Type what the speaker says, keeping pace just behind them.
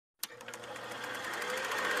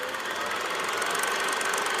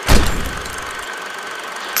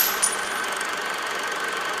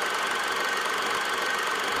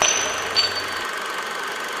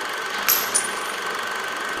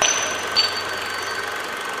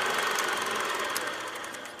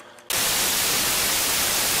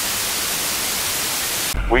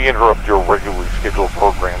We interrupt your regularly scheduled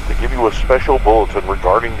program to give you a special bulletin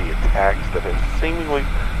regarding the attacks that have seemingly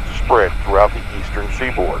spread throughout the eastern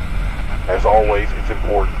seaboard. As always, it's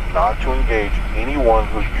important not to engage anyone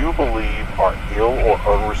who you believe are ill or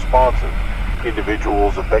unresponsive.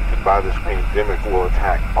 Individuals affected by this pandemic will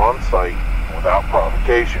attack on site without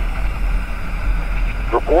provocation.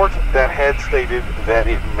 Reports that had stated that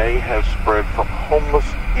it may have spread from homeless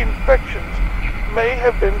infections may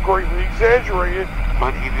have been greatly exaggerated,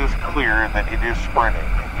 but it is clear that it is spreading,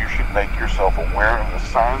 and you should make yourself aware of the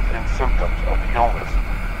signs and symptoms of the illness.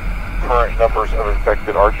 Current numbers of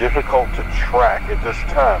infected are difficult to track at this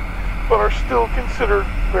time, but are still considered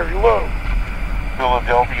very low.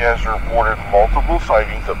 Philadelphia has reported multiple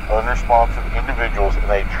sightings of unresponsive individuals in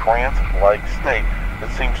a trance-like state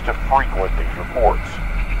that seems to frequent these reports.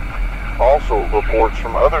 Also, reports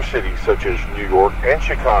from other cities such as New York and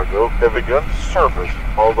Chicago have begun to surface,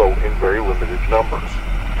 although in very limited numbers.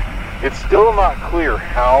 It's still not clear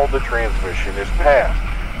how the transmission is passed.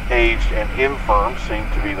 Aged and infirm seem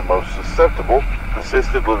to be the most susceptible.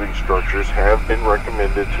 Assisted living structures have been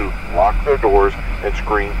recommended to lock their doors and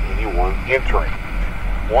screen anyone entering.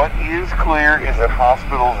 What is clear is that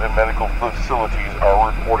hospitals and medical facilities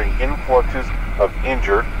are reporting influxes of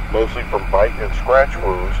injured, mostly from bite and scratch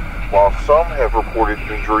wounds, while some have reported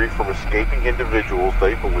injury from escaping individuals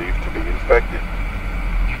they believe to be infected.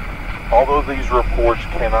 Although these reports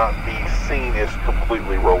cannot be seen as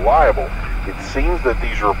completely reliable, it seems that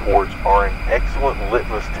these reports are an excellent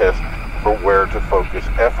litmus test for where to focus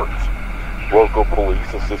efforts. Local police,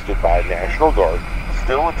 assisted by National Guard,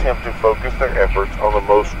 still attempt to focus their efforts on the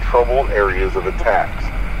most troubled areas of attacks,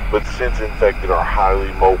 but since infected are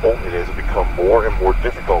highly mobile, it has become more and more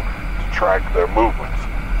difficult to track their movements.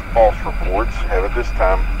 False reports have at this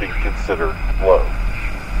time been considered low.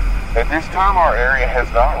 At this time, our area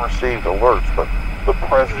has not received alerts, but the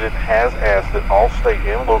President has asked that all state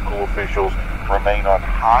and local officials remain on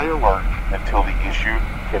high alert until the issue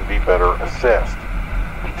can be better assessed.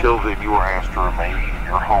 Until then, you are asked to remain in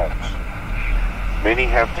your homes. Many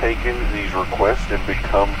have taken these requests and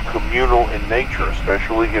become communal in nature,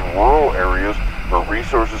 especially in rural areas where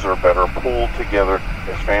resources are better pooled together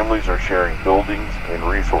as families are sharing buildings and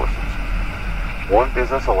resources. One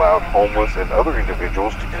business allowed homeless and other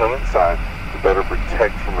individuals to come inside to better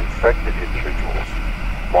protect from infected individuals.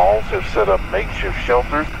 Malls have set up makeshift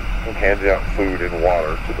shelters and handed out food and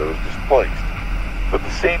water to those displaced. But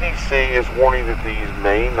the CDC is warning that these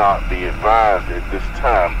may not be advised at this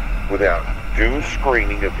time without due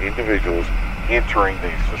screening of individuals entering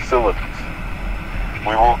these facilities.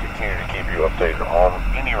 We will continue to keep you updated on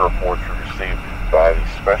any reports we receive via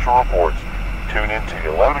these special reports. Tune in to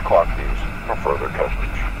 11 o'clock news for further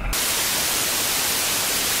coverage.